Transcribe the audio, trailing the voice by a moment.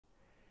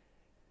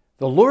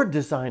The Lord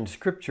designed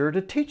Scripture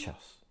to teach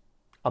us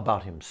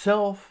about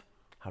Himself,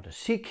 how to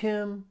seek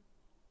Him,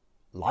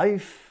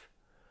 life,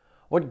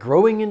 what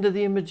growing into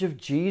the image of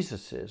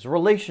Jesus is,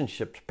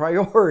 relationships,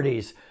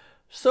 priorities,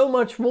 so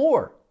much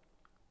more.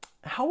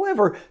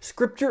 However,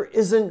 Scripture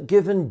isn't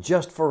given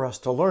just for us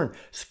to learn.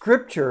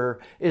 Scripture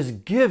is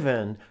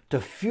given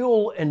to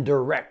fuel and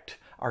direct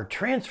our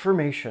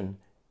transformation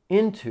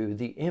into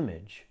the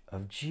image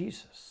of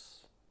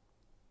Jesus.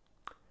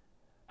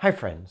 Hi,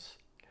 friends.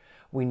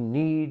 We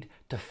need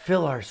to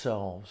fill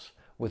ourselves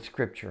with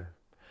Scripture.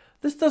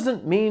 This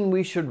doesn't mean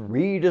we should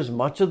read as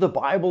much of the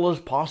Bible as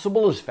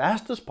possible, as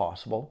fast as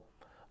possible,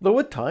 though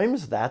at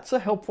times that's a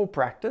helpful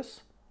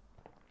practice.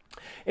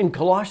 In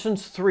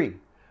Colossians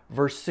 3,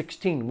 verse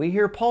 16, we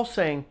hear Paul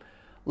saying,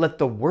 "Let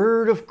the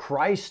word of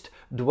Christ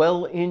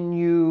dwell in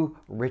you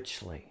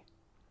richly."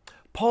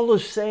 Paul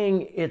is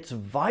saying it's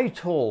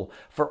vital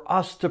for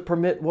us to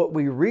permit what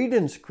we read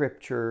in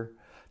Scripture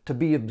to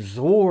be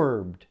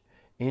absorbed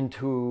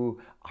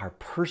into our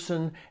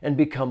person and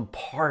become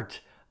part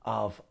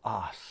of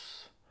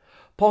us.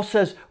 Paul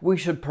says we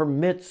should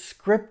permit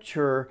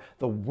Scripture,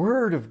 the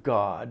Word of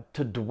God,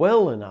 to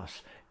dwell in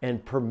us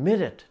and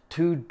permit it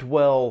to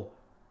dwell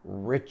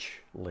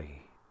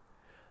richly.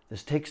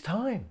 This takes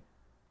time,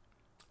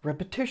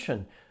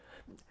 repetition,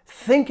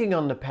 thinking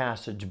on the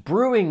passage,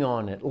 brewing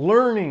on it,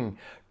 learning,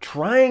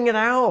 trying it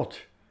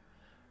out,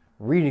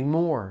 reading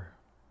more.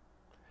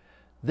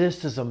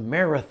 This is a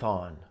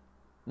marathon,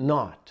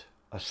 not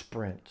a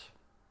sprint.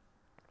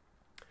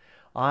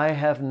 I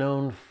have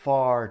known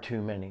far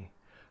too many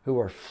who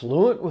are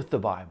fluent with the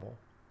Bible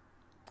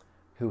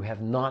who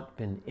have not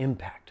been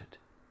impacted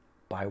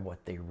by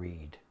what they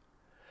read.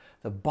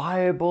 The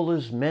Bible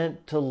is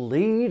meant to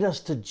lead us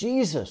to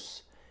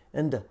Jesus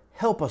and to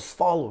help us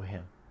follow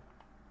Him.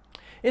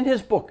 In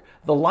his book,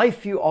 The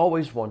Life You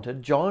Always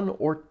Wanted, John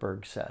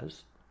Ortberg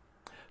says,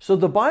 "So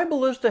the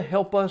Bible is to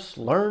help us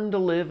learn to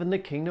live in the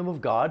kingdom of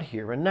God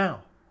here and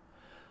now.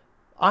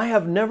 I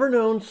have never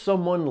known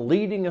someone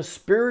leading a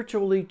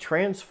spiritually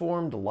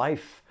transformed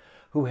life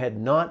who had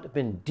not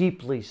been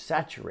deeply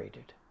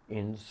saturated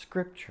in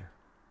Scripture."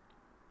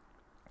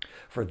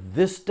 For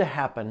this to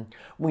happen,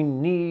 we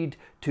need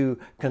to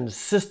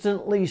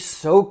consistently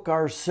soak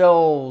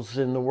ourselves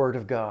in the Word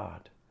of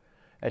God.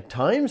 At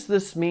times,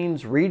 this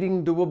means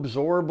reading to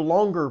absorb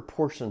longer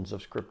portions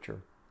of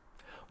Scripture.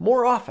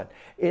 More often,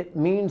 it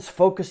means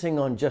focusing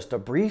on just a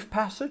brief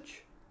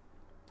passage,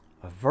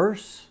 a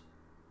verse,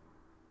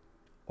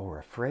 or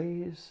a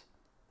phrase,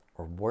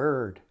 or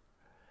word.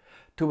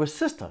 To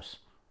assist us,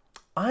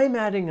 I'm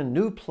adding a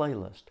new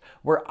playlist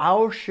where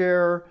I'll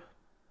share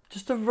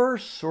just a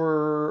verse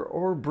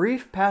or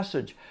brief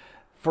passage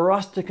for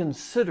us to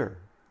consider,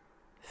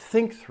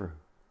 think through,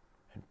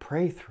 and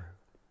pray through,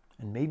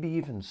 and maybe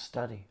even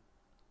study.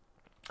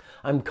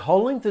 I'm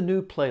calling the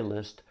new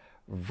playlist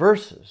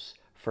Verses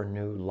for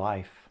New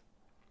Life.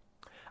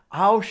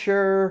 I'll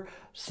share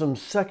some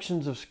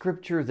sections of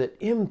Scripture that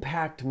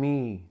impact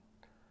me.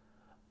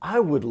 I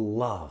would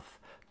love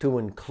to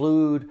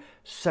include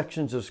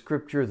sections of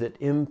Scripture that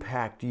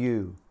impact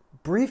you.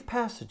 Brief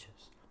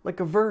passages, like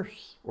a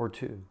verse or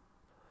two.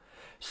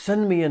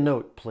 Send me a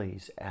note,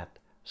 please, at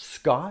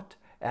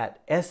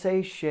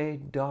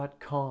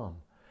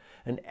scott@sashade.com.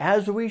 And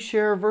as we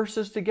share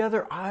verses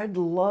together, I'd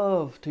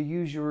love to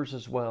use yours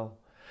as well.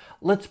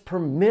 Let's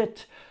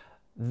permit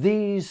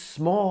these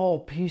small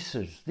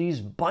pieces,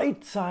 these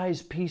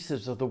bite-sized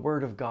pieces of the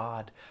Word of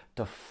God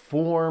to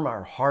form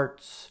our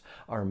hearts,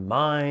 our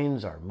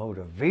minds, our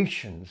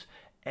motivations,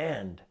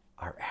 and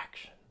our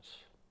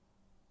actions.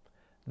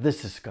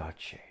 This is Scott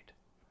Shade.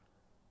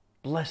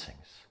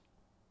 Blessings.